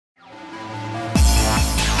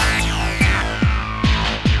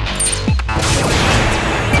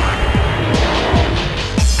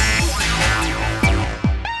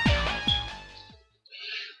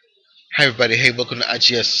Hi everybody. Hey, welcome to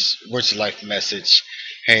IGS Words of Life message.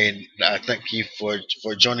 Hey, and thank you for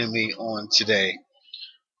joining me on today.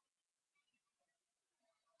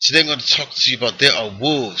 Today I'm going to talk to you about there are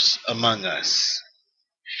wolves among us.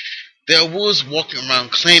 There are wolves walking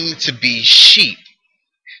around claiming to be sheep,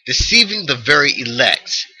 deceiving the very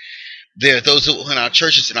elect. There are those who in our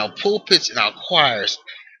churches, in our pulpits, in our choirs,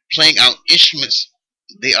 playing our instruments.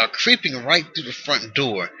 They are creeping right through the front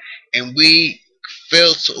door, and we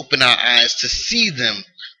fail to open our eyes to see them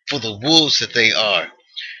for the wolves that they are.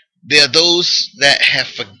 There are those that have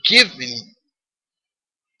forgiven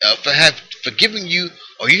you,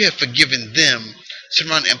 or you have forgiven them, turn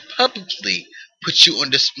around and publicly put you on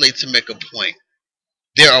display to make a point.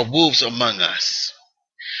 There are wolves among us.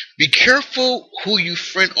 Be careful who you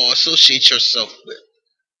friend or associate yourself with.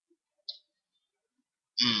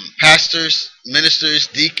 Pastors, ministers,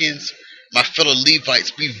 deacons, my fellow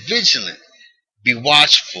Levites, be vigilant, be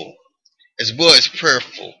watchful, as well as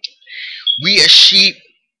prayerful. We as sheep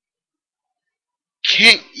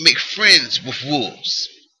can't make friends with wolves.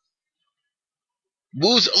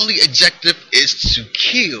 Wolves' only objective is to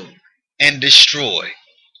kill and destroy.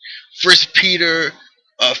 First Peter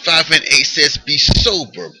 5 and 8 says, "Be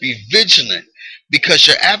sober, be vigilant, because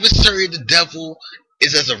your adversary the devil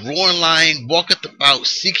is as a roaring lion, walketh about,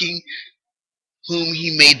 seeking whom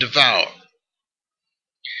he may devour."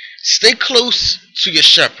 Stay close to your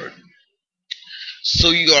shepherd,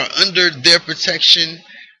 so you are under their protection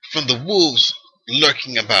from the wolves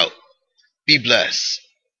lurking about. Be blessed.